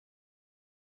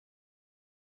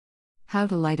How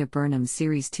to light a Burnham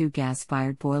Series 2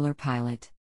 gas-fired boiler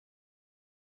pilot.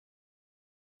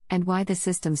 And why the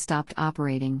system stopped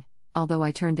operating. Although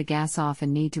I turned the gas off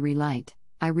and need to relight,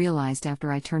 I realized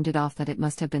after I turned it off that it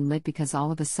must have been lit because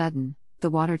all of a sudden, the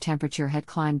water temperature had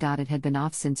climbed. It had been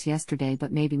off since yesterday,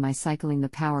 but maybe my cycling the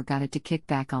power got it to kick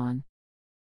back on.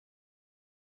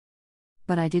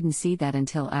 But I didn't see that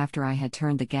until after I had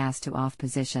turned the gas to off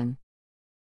position.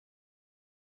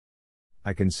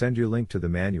 I can send you a link to the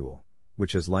manual,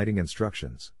 which has lighting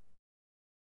instructions.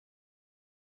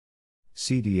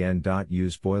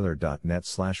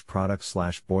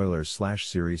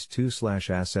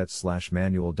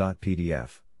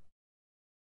 cdn.use-boiler.net/product/boilers/series2/assets/manual.pdf.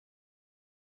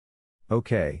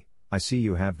 Okay, I see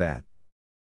you have that.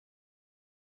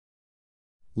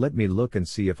 Let me look and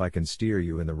see if I can steer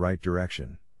you in the right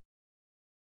direction.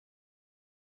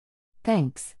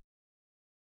 Thanks.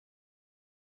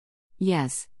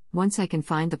 Yes, once I can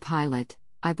find the pilot,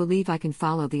 I believe I can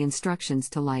follow the instructions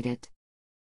to light it.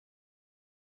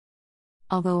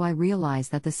 Although I realize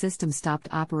that the system stopped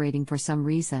operating for some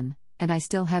reason, and I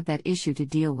still have that issue to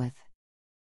deal with.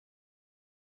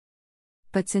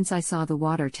 But since I saw the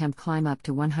water temp climb up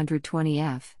to 120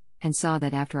 F, and saw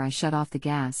that after I shut off the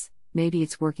gas, maybe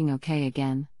it's working okay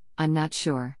again, I'm not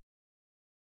sure.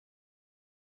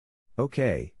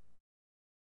 Okay.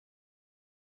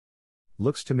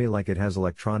 Looks to me like it has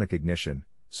electronic ignition,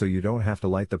 so you don't have to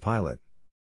light the pilot.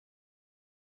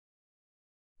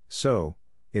 So,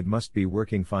 it must be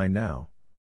working fine now.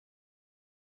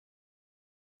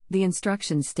 The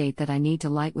instructions state that I need to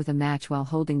light with a match while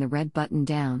holding the red button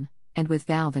down, and with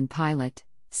valve and pilot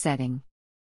setting.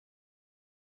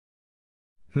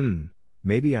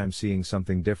 Maybe I'm seeing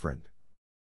something different.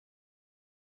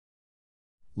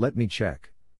 Let me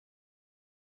check.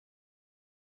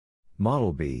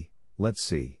 Model B, let's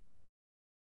see.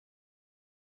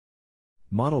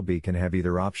 Model B can have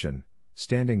either option,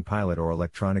 standing pilot or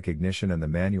electronic ignition, and the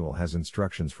manual has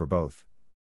instructions for both.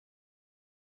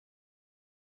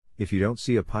 If you don't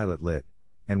see a pilot lit,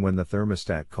 and when the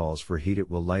thermostat calls for heat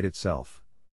it will light itself.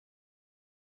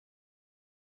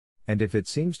 And if it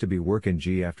seems to be working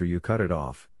G after you cut it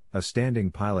off, a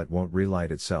standing pilot won't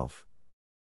relight itself.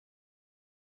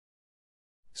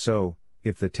 So,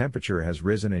 if the temperature has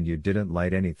risen and you didn't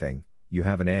light anything, you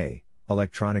have an A,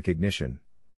 electronic ignition.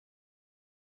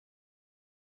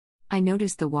 I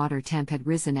noticed the water temp had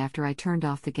risen after I turned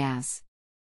off the gas.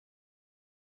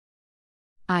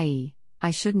 I.e.,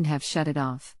 I shouldn't have shut it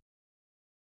off.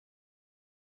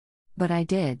 But I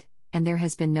did, and there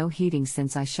has been no heating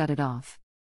since I shut it off.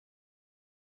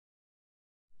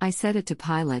 I set it to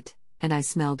pilot, and I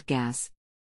smelled gas.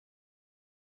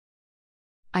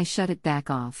 I shut it back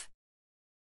off.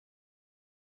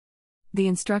 The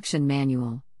instruction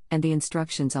manual, and the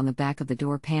instructions on the back of the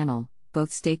door panel,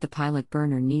 both state the pilot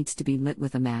burner needs to be lit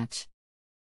with a match.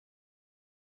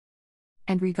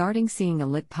 And regarding seeing a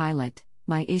lit pilot,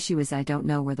 my issue is I don't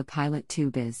know where the pilot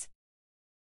tube is.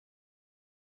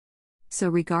 So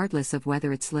regardless of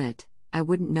whether it's lit, I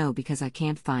wouldn't know because I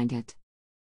can't find it.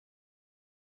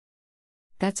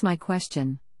 That's my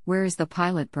question, where is the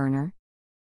pilot burner?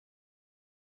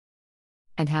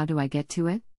 And how do I get to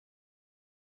it?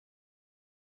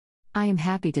 I am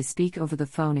happy to speak over the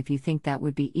phone if you think that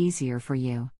would be easier for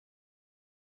you.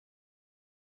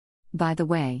 By the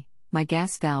way, my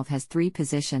gas valve has 3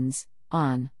 positions: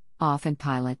 on, off and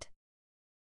pilot.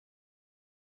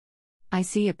 I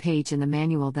see a page in the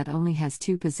manual that only has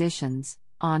 2 positions,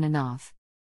 on and off.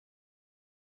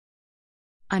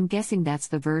 I'm guessing that's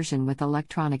the version with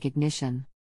electronic ignition.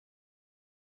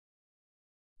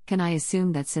 Can I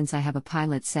assume that since I have a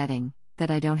pilot setting, that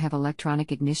I don't have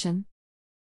electronic ignition?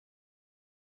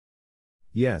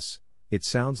 Yes, it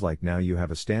sounds like now you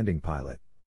have a standing pilot.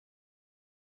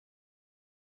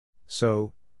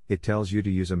 So, it tells you to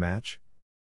use a match?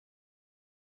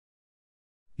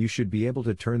 You should be able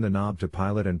to turn the knob to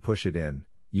pilot and push it in.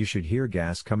 You should hear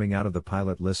gas coming out of the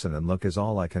pilot. Listen and look is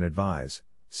all I can advise.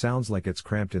 Sounds like it's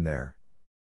cramped in there.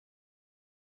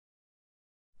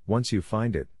 Once you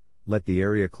find it, let the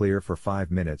area clear for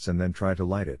 5 minutes and then try to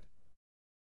light it.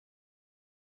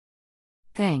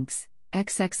 Thanks.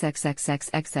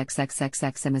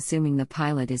 XXXXXXXXXX. I'm assuming the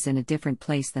pilot is in a different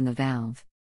place than the valve.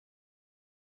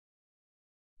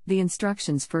 The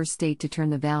instructions first state to turn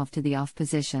the valve to the off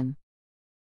position.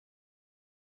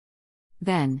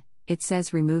 Then, it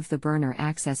says remove the burner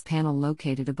access panel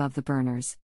located above the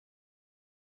burners.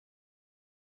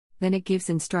 Then it gives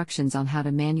instructions on how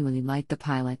to manually light the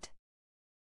pilot.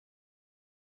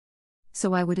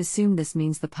 So I would assume this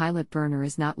means the pilot burner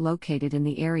is not located in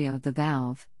the area of the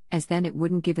valve, as then it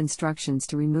wouldn't give instructions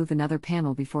to remove another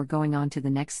panel before going on to the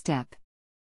next step,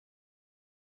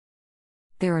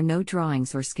 There are no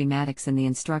drawings or schematics in the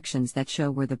instructions that show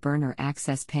where the burner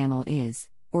access panel is,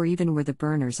 or even where the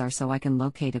burners are, so I can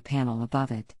locate a panel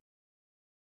above it.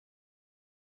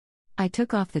 I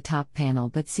took off the top panel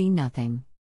but see nothing.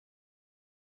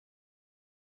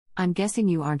 I'm guessing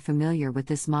you aren't familiar with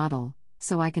this model,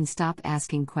 so I can stop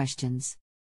asking questions.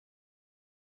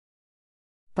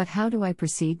 But how do I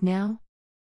proceed now?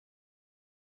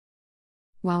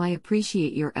 While I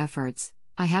appreciate your efforts,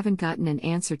 I haven't gotten an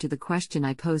answer to the question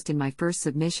I posed in my first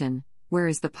submission: where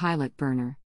is the pilot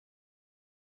burner?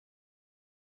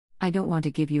 I don't want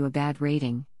to give you a bad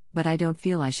rating, but I don't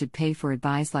feel I should pay for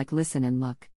advice like listen and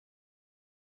look.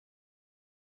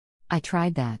 I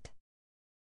tried that.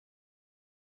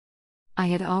 I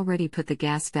had already put the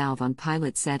gas valve on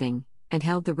pilot setting, and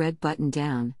held the red button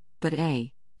down, but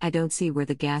A, I don't see where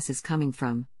the gas is coming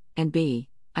from, and B,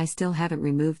 I still haven't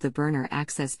removed the burner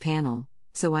access panel,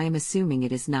 so I am assuming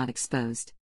it is not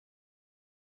exposed.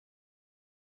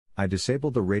 I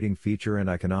disabled the rating feature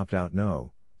and I can opt out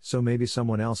no, so maybe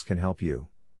someone else can help you.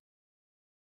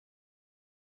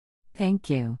 Thank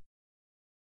you.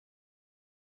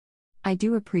 I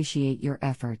do appreciate your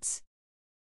efforts.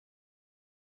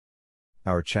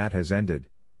 Our chat has ended,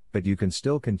 but you can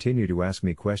still continue to ask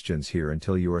me questions here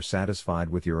until you are satisfied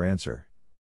with your answer.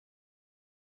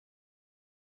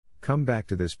 Come back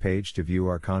to this page to view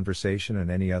our conversation and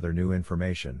any other new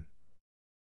information.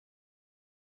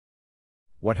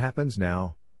 What happens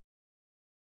now?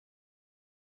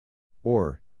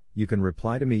 Or, you can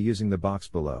reply to me using the box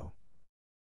below.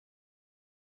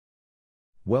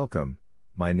 Welcome,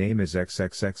 my name is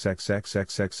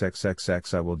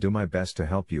XXXXXXXXXX. I will do my best to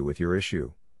help you with your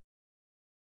issue.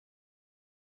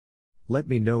 Let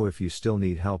me know if you still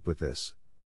need help with this.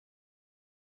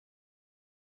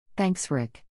 Thanks,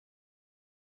 Rick.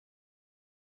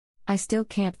 I still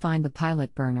can't find the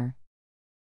pilot burner.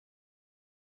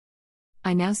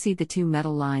 I now see the two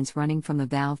metal lines running from the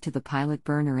valve to the pilot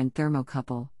burner and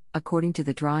thermocouple, according to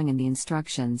the drawing in the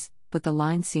instructions, but the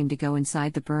lines seem to go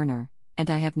inside the burner, and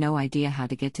I have no idea how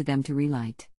to get to them to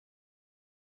relight.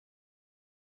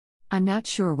 I'm not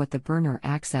sure what the burner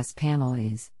access panel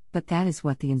is, but that is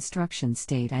what the instructions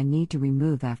state I need to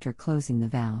remove after closing the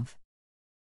valve.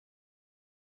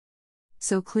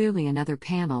 So clearly another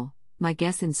panel, my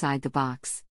guess inside the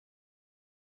box.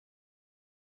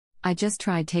 I just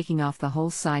tried taking off the whole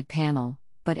side panel,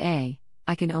 but A,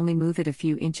 I can only move it a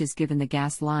few inches given the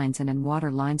gas lines and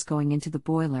water lines going into the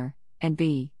boiler, and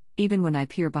B, even when I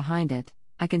peer behind it,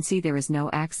 I can see there is no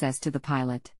access to the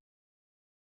pilot.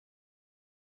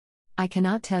 I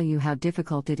cannot tell you how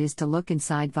difficult it is to look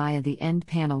inside via the end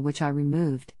panel, which I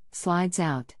removed, slides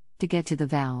out, to get to the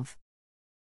valve.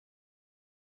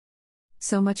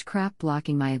 So much crap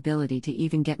blocking my ability to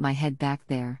even get my head back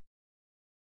there.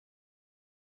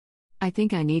 I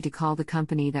think I need to call the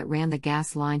company that ran the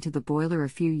gas line to the boiler a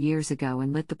few years ago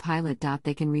and lit the pilot.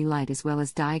 They can relight as well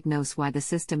as diagnose why the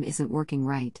system isn't working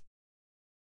right.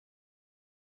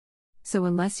 So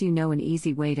unless you know an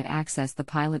easy way to access the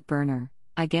pilot burner,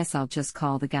 I guess I'll just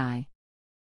call the guy.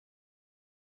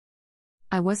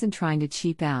 I wasn't trying to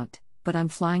cheap out, but I'm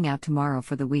flying out tomorrow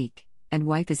for the week, and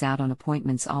wife is out on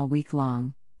appointments all week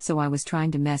long, so I was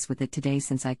trying to mess with it today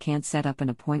since I can't set up an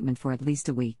appointment for at least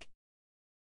a week.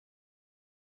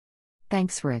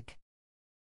 Thanks, Rick.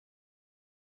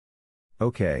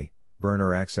 Okay,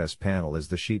 burner access panel is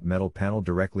the sheet metal panel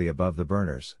directly above the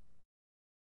burners.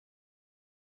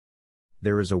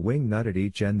 There is a wing nut at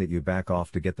each end that you back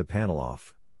off to get the panel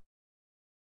off.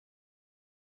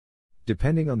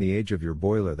 Depending on the age of your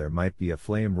boiler, there might be a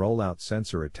flame rollout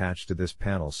sensor attached to this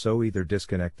panel, so either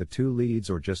disconnect the two leads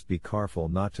or just be careful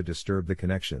not to disturb the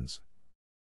connections.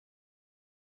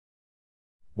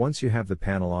 Once you have the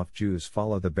panel off, just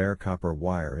follow the bare copper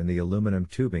wire in the aluminum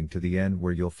tubing to the end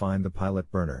where you'll find the pilot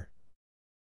burner.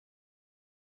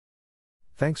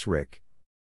 Thanks, Rick.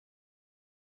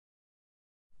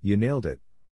 You nailed it.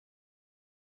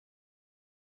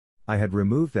 I had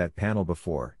removed that panel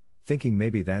before, thinking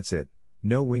maybe that's it,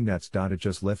 no wing nuts. It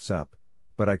just lifts up,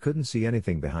 but I couldn't see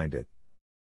anything behind it.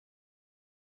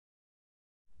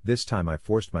 This time I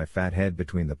forced my fat head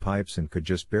between the pipes and could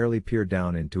just barely peer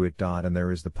down into it. And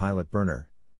there is the pilot burner.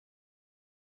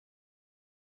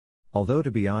 Although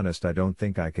to be honest, I don't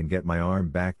think I can get my arm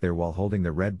back there while holding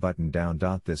the red button down.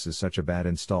 This is such a bad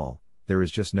install, there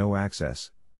is just no access.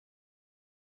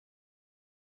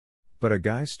 But a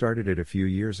guy started it a few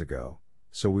years ago,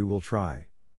 so we will try.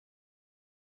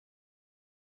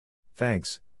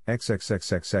 Thanks,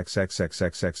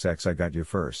 XXXXXXXXXX. I got you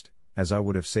first, as I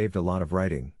would have saved a lot of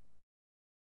writing.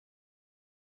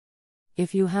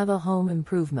 If you have a home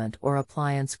improvement or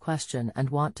appliance question and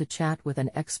want to chat with an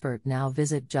expert now,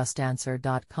 visit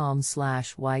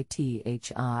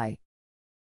justanswer.com/YTHI.